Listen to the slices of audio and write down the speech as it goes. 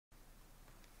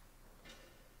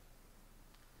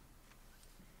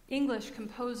English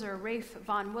composer Ralph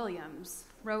Vaughan Williams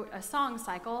wrote a song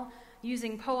cycle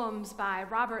using poems by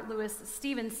Robert Louis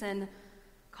Stevenson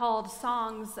called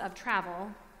Songs of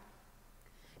Travel.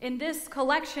 In this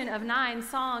collection of 9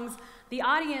 songs, the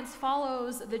audience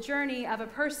follows the journey of a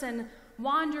person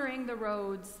wandering the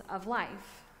roads of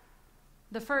life.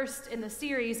 The first in the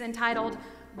series, entitled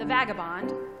The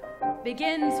Vagabond,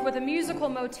 begins with a musical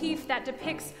motif that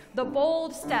depicts the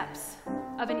bold steps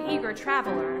of an eager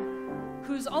traveler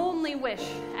whose only wish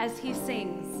as he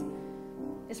sings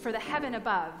is for the heaven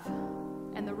above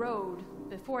and the road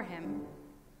before him.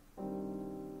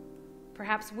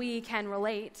 Perhaps we can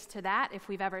relate to that if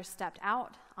we've ever stepped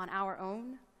out on our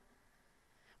own.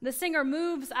 The singer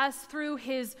moves us through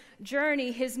his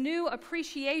journey, his new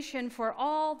appreciation for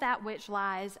all that which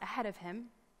lies ahead of him.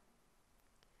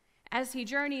 As he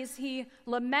journeys, he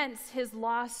laments his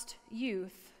lost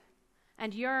youth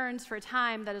and yearns for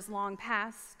time that is long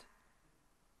past.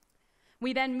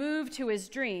 We then move to his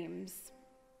dreams,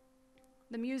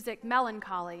 the music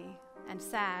melancholy and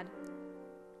sad.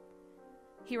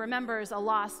 He remembers a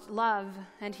lost love,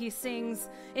 and he sings,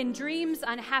 "In dreams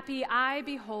unhappy I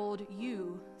behold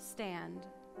you stand."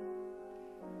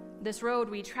 This road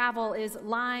we travel is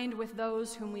lined with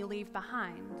those whom we leave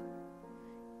behind.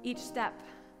 Each step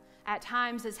at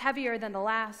times is heavier than the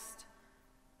last.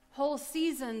 Whole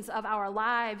seasons of our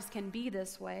lives can be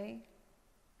this way.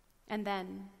 And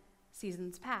then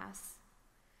seasons pass.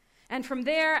 And from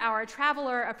there, our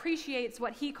traveler appreciates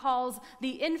what he calls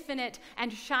the infinite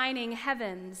and shining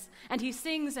heavens, and he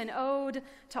sings an ode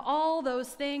to all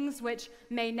those things which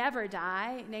may never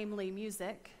die, namely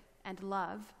music and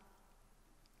love.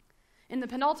 In the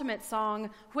penultimate song,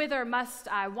 "Whither Must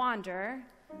I Wander?"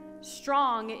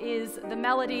 strong is the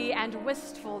melody and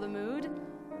wistful the mood,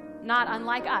 not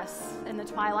unlike us in the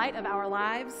twilight of our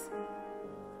lives.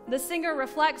 The singer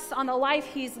reflects on the life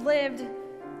he's lived,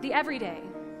 the everyday,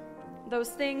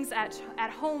 those things at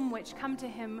home which come to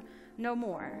him no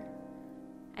more,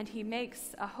 and he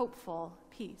makes a hopeful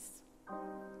peace.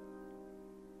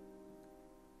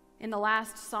 In the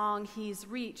last song, he's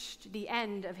reached the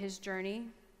end of his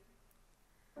journey.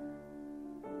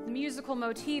 The musical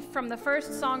motif from the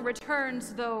first song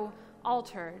returns, though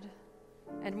altered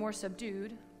and more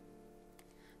subdued.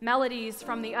 Melodies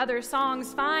from the other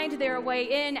songs find their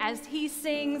way in as he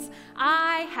sings,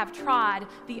 "I have trod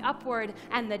the upward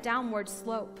and the downward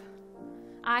slope.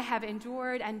 I have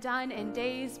endured and done in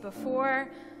days before.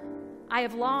 I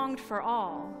have longed for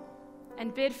all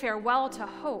and bid farewell to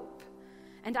hope.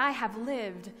 And I have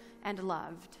lived and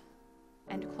loved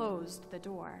and closed the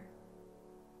door."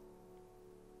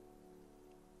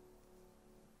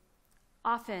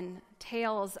 Often,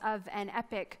 tales of an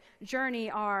epic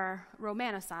journey are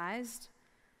romanticized,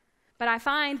 but I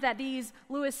find that these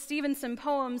Louis Stevenson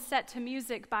poems set to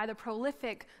music by the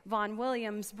prolific Vaughan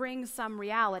Williams bring some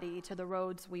reality to the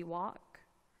roads we walk.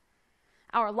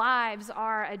 Our lives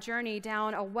are a journey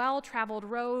down a well-traveled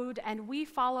road, and we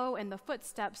follow in the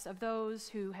footsteps of those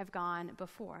who have gone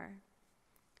before.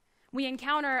 We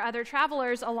encounter other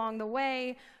travelers along the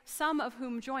way, some of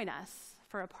whom join us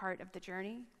for a part of the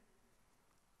journey.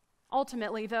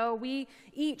 Ultimately, though, we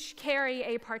each carry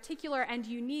a particular and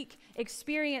unique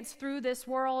experience through this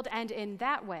world, and in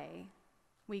that way,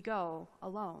 we go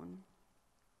alone.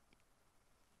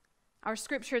 Our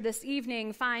scripture this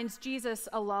evening finds Jesus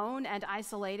alone and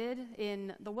isolated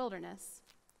in the wilderness.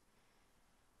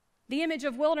 The image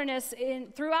of wilderness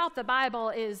throughout the Bible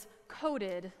is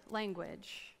coded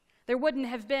language. There wouldn't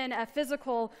have been a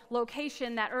physical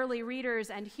location that early readers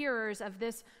and hearers of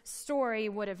this story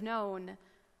would have known.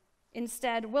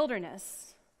 Instead,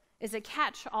 wilderness is a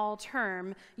catch-all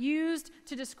term used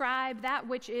to describe that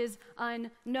which is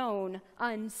unknown,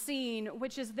 unseen,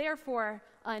 which is therefore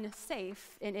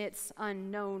unsafe in its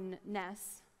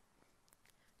unknownness.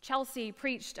 Chelsea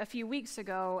preached a few weeks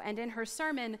ago, and in her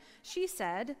sermon, she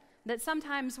said that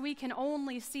sometimes we can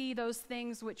only see those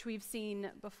things which we've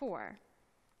seen before.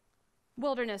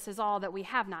 Wilderness is all that we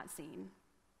have not seen.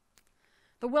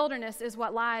 The wilderness is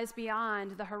what lies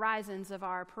beyond the horizons of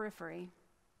our periphery.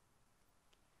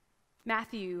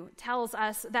 Matthew tells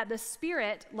us that the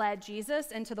Spirit led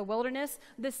Jesus into the wilderness,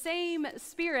 the same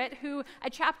Spirit who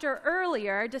a chapter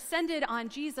earlier descended on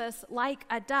Jesus like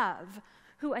a dove,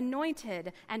 who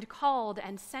anointed and called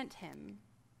and sent him.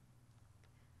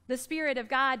 The Spirit of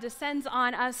God descends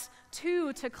on us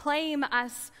too, to claim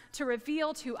us, to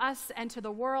reveal to us and to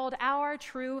the world our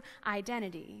true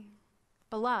identity.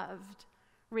 Beloved,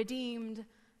 redeemed,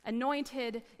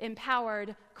 anointed,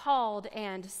 empowered, called,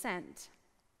 and sent.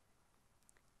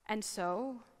 And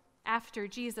so, after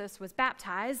Jesus was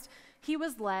baptized, he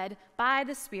was led by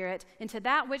the Spirit into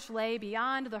that which lay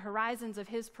beyond the horizons of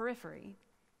his periphery.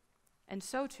 And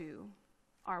so too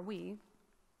are we.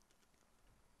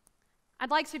 I'd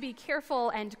like to be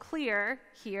careful and clear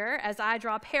here as I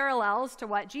draw parallels to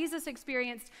what Jesus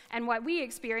experienced and what we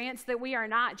experience, that we are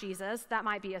not Jesus. That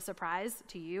might be a surprise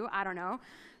to you, I don't know.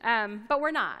 But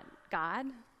we're not God,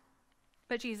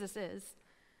 but Jesus is.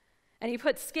 And he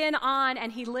put skin on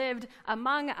and he lived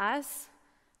among us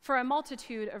for a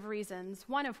multitude of reasons,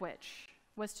 one of which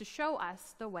was to show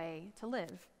us the way to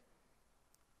live.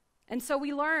 And so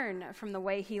we learn from the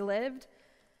way he lived.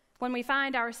 When we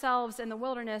find ourselves in the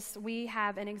wilderness, we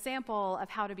have an example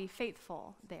of how to be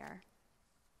faithful there.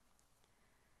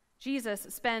 Jesus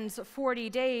spends 40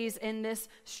 days in this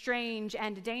strange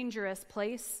and dangerous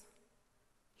place.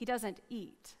 He doesn't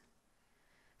eat.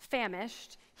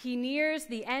 Famished, he nears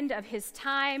the end of his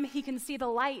time. He can see the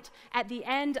light at the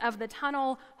end of the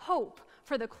tunnel. Hope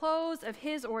for the close of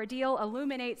his ordeal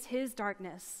illuminates his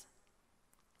darkness.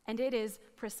 And it is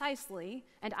precisely,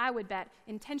 and I would bet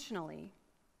intentionally,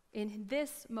 in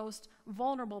this most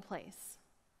vulnerable place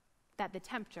that the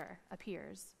tempter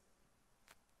appears.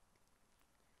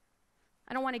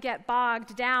 I don't want to get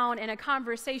bogged down in a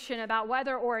conversation about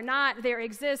whether or not there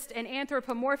exists an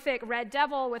anthropomorphic red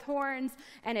devil with horns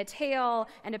and a tail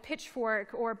and a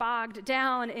pitchfork, or bogged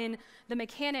down in the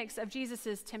mechanics of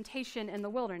Jesus' temptation in the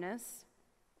wilderness.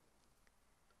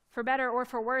 For better or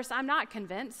for worse, I'm not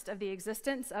convinced of the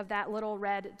existence of that little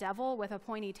red devil with a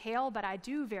pointy tail, but I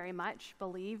do very much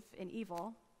believe in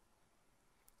evil.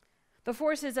 The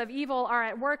forces of evil are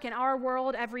at work in our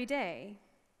world every day.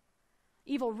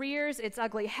 Evil rears its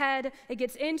ugly head. It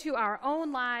gets into our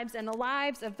own lives and the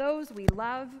lives of those we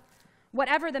love.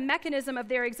 Whatever the mechanism of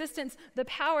their existence, the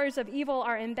powers of evil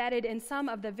are embedded in some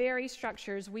of the very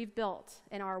structures we've built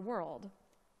in our world.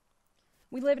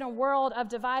 We live in a world of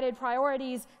divided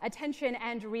priorities, attention,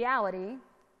 and reality.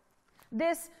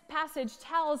 This passage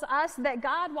tells us that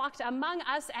God walked among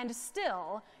us and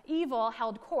still evil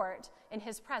held court in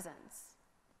his presence.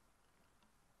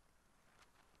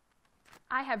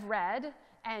 I have read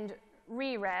and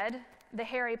reread the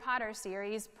Harry Potter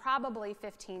series probably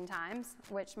 15 times,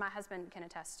 which my husband can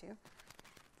attest to.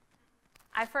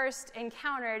 I first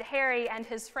encountered Harry and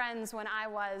his friends when I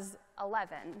was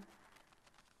 11.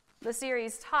 The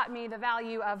series taught me the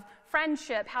value of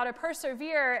friendship, how to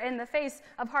persevere in the face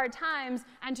of hard times,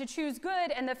 and to choose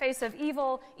good in the face of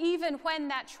evil, even when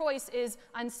that choice is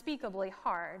unspeakably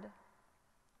hard.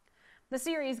 The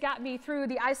series got me through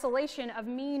the isolation of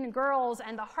mean girls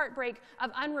and the heartbreak of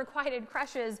unrequited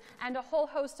crushes and a whole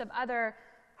host of other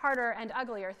harder and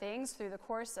uglier things through the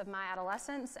course of my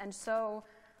adolescence, and so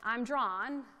I'm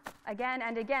drawn again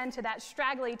and again to that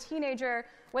straggly teenager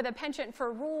with a penchant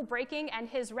for rule breaking and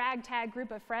his ragtag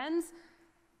group of friends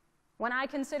when I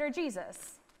consider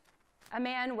Jesus, a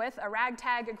man with a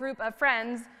ragtag group of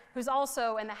friends who's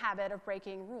also in the habit of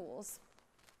breaking rules.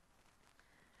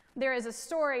 There is a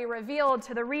story revealed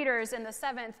to the readers in the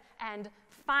 7th and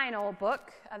final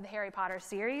book of the Harry Potter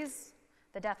series,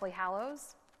 The Deathly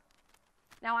Hallows.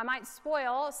 Now, I might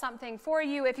spoil something for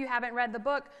you if you haven't read the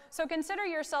book, so consider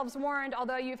yourselves warned,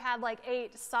 although you've had like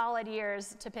 8 solid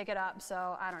years to pick it up,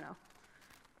 so I don't know.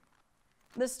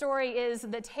 The story is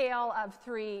the tale of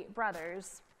 3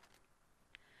 brothers.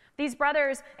 These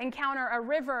brothers encounter a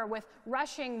river with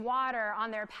rushing water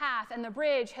on their path, and the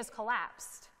bridge has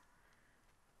collapsed.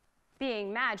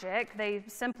 Being magic, they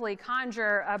simply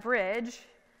conjure a bridge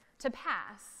to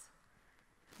pass.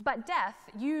 But death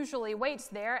usually waits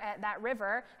there at that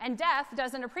river, and death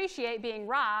doesn't appreciate being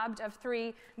robbed of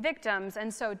 3 victims,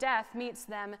 and so death meets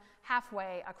them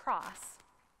halfway across.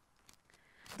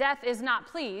 Death is not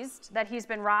pleased that he's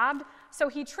been robbed, so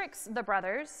he tricks the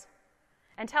brothers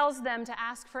and tells them to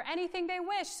ask for anything they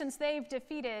wish since they've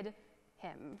defeated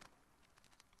him.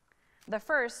 The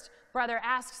first brother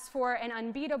asks for an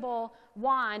unbeatable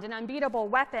wand, an unbeatable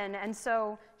weapon, and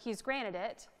so he's granted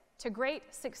it to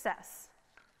great success,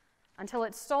 until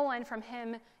it's stolen from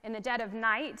him in the dead of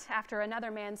night after another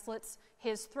man slits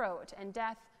his throat, and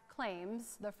death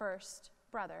claims the first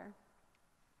brother.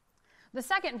 The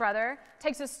second brother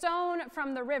takes a stone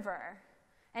from the river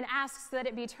and asks that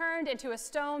it be turned into a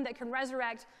stone that can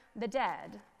resurrect the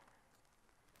dead.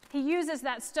 He uses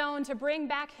that stone to bring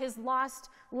back his lost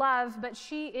love, but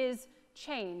she is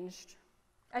changed,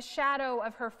 a shadow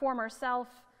of her former self,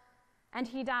 and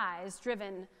he dies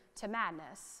driven to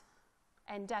madness.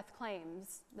 And death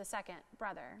claims the second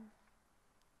brother.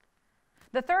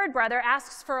 The third brother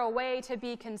asks for a way to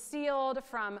be concealed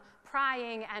from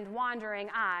prying and wandering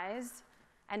eyes,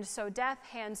 and so death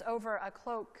hands over a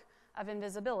cloak of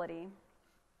invisibility.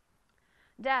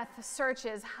 Death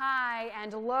searches high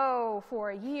and low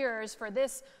for years for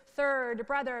this third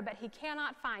brother, but he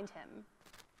cannot find him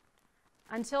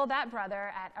until that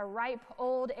brother, at a ripe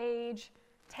old age,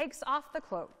 takes off the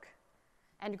cloak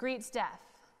and greets death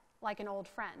like an old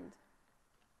friend.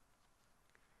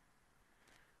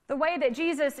 The way that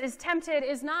Jesus is tempted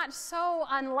is not so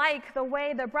unlike the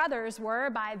way the brothers were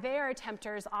by their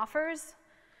tempters' offers.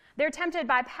 They're tempted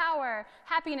by power,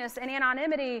 happiness, and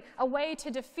anonymity, a way to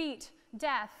defeat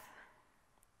death.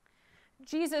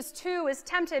 Jesus, too, is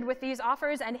tempted with these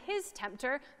offers, and his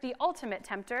tempter, the ultimate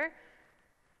tempter,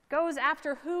 goes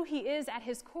after who he is at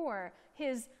his core,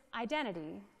 his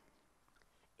identity.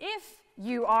 If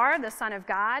you are the Son of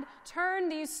God, turn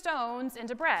these stones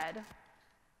into bread.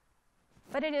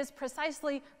 But it is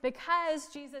precisely because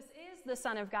Jesus is the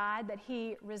Son of God that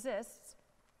he resists.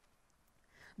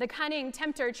 The cunning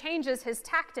tempter changes his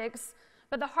tactics,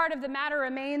 but the heart of the matter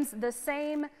remains the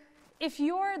same. If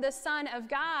you're the Son of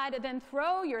God, then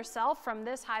throw yourself from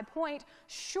this high point.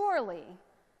 Surely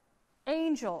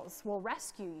angels will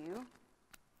rescue you.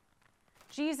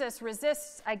 Jesus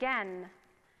resists again.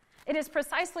 It is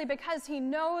precisely because he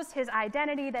knows his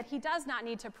identity that he does not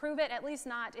need to prove it, at least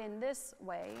not in this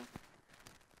way.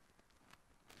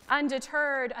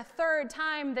 Undeterred, a third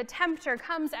time, the tempter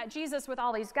comes at Jesus with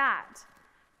all he's got.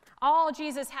 All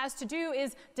Jesus has to do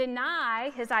is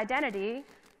deny his identity,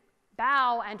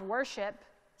 bow and worship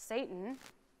Satan.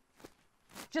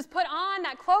 Just put on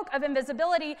that cloak of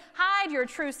invisibility, hide your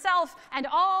true self, and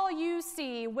all you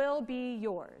see will be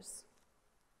yours.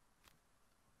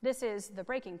 This is the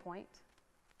breaking point.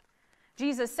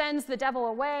 Jesus sends the devil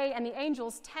away, and the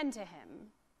angels tend to him.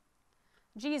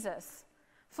 Jesus,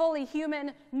 fully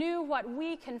human, knew what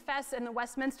we confess in the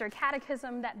Westminster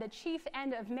Catechism, that the chief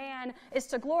end of man is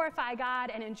to glorify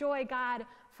God and enjoy God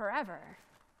forever.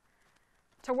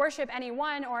 To worship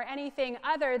anyone or anything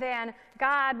other than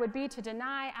God would be to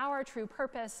deny our true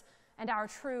purpose and our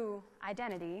true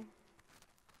identity.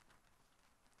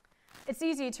 It's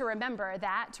easy to remember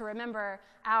that, to remember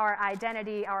our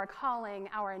identity, our calling,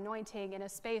 our anointing in a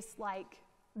space like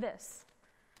this,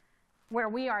 where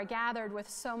we are gathered with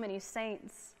so many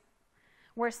saints,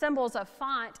 where symbols of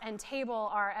font and table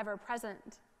are ever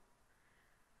present.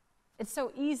 It's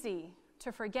so easy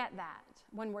to forget that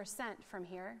when we're sent from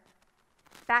here,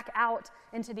 back out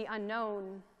into the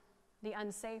unknown, the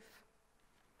unsafe.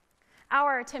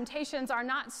 Our temptations are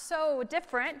not so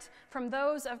different from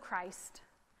those of Christ.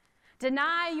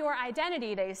 Deny your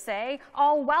identity, they say.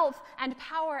 All wealth and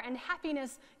power and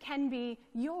happiness can be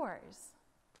yours.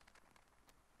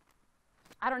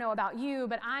 I don't know about you,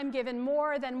 but I'm given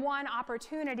more than one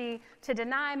opportunity to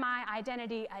deny my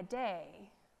identity a day,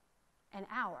 an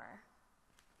hour.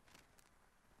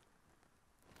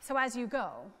 So as you go,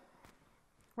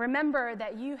 remember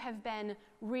that you have been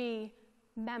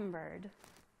remembered.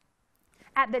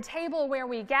 At the table where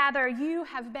we gather, you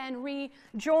have been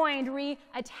rejoined,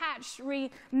 reattached,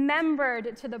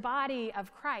 remembered to the body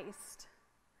of Christ.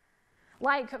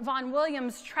 Like Vaughan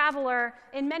Williams' Traveler,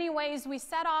 in many ways we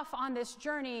set off on this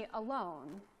journey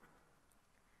alone.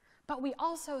 But we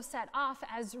also set off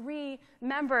as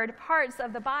remembered parts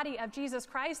of the body of Jesus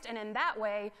Christ, and in that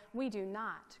way, we do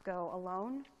not go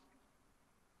alone.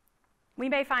 We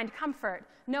may find comfort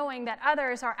knowing that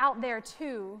others are out there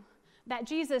too, that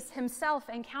Jesus himself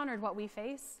encountered what we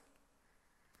face.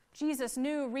 Jesus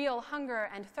knew real hunger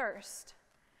and thirst.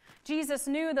 Jesus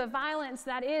knew the violence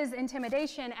that is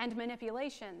intimidation and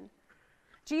manipulation.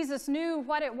 Jesus knew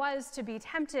what it was to be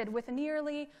tempted with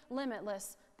nearly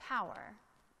limitless power.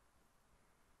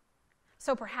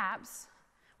 So perhaps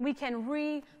we can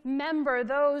remember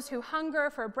those who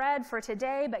hunger for bread for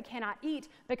today but cannot eat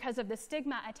because of the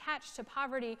stigma attached to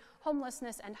poverty,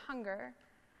 homelessness, and hunger.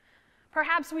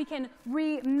 Perhaps we can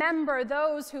remember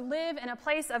those who live in a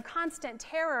place of constant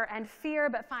terror and fear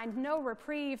but find no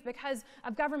reprieve because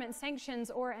of government sanctions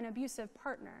or an abusive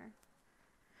partner.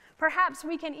 Perhaps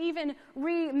we can even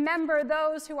remember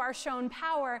those who are shown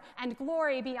power and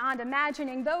glory beyond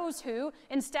imagining, those who,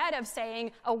 instead of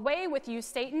saying, "Away with you,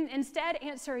 Satan," instead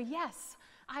answer, "Yes,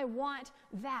 I want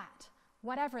that,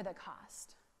 whatever the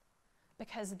cost,"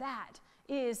 because that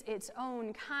is its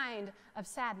own kind of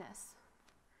sadness.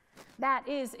 That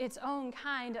is its own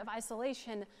kind of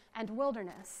isolation and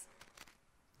wilderness.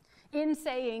 In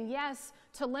saying yes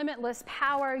to limitless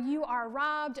power, you are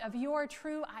robbed of your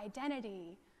true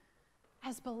identity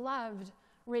as beloved,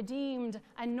 redeemed,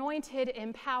 anointed,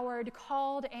 empowered,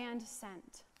 called, and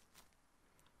sent.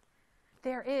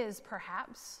 There is,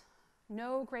 perhaps,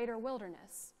 no greater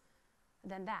wilderness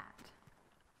than that.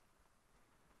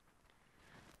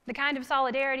 The kind of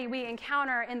solidarity we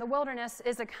encounter in the wilderness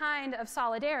is a kind of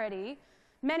solidarity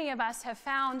many of us have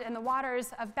found in the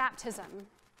waters of baptism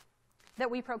that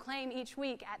we proclaim each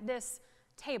week at this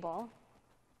table.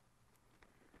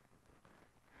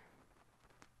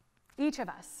 Each of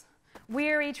us,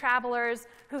 weary travelers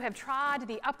who have trod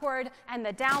the upward and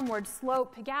the downward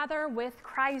slope, gather with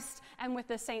Christ and with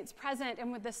the saints present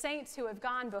and with the saints who have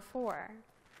gone before.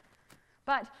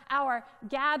 But our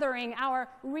gathering, our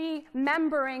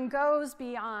remembering goes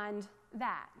beyond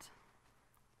that.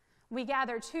 We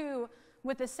gather too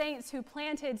with the saints who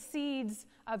planted seeds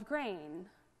of grain,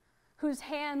 whose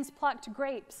hands plucked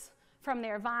grapes from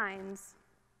their vines.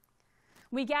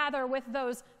 We gather with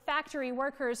those factory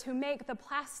workers who make the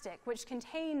plastic which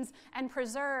contains and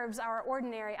preserves our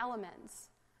ordinary elements,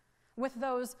 with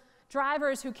those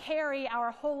drivers who carry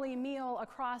our holy meal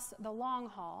across the long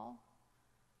haul,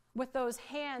 with those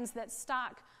hands that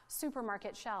stock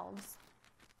supermarket shelves.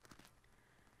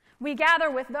 We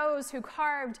gather with those who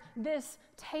carved this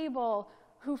table,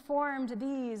 who formed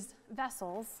these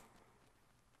vessels.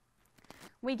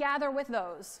 We gather with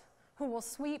those who will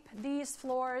sweep these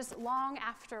floors long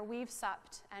after we've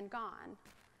supped and gone.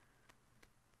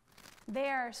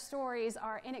 Their stories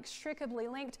are inextricably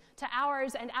linked to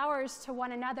ours and ours to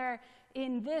one another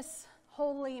in this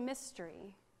holy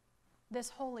mystery, this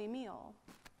holy meal.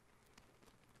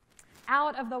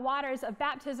 Out of the waters of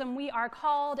baptism we are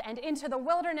called, and into the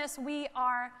wilderness we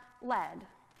are led.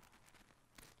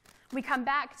 We come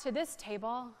back to this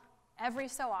table every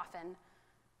so often,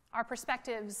 our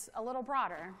perspectives a little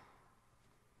broader.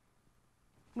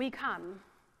 We come,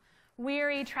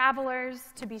 weary travelers,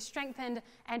 to be strengthened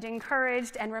and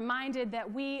encouraged and reminded that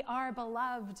we are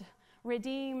beloved,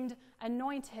 redeemed,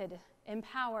 anointed,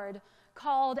 empowered,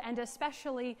 called, and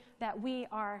especially that we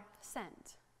are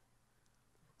sent.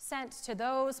 Sent to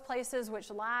those places which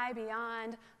lie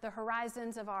beyond the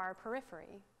horizons of our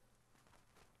periphery.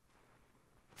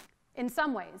 In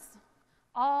some ways,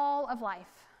 all of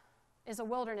life is a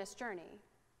wilderness journey.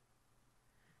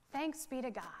 Thanks be to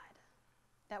God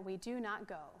that we do not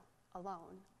go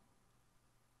alone.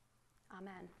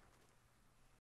 Amen.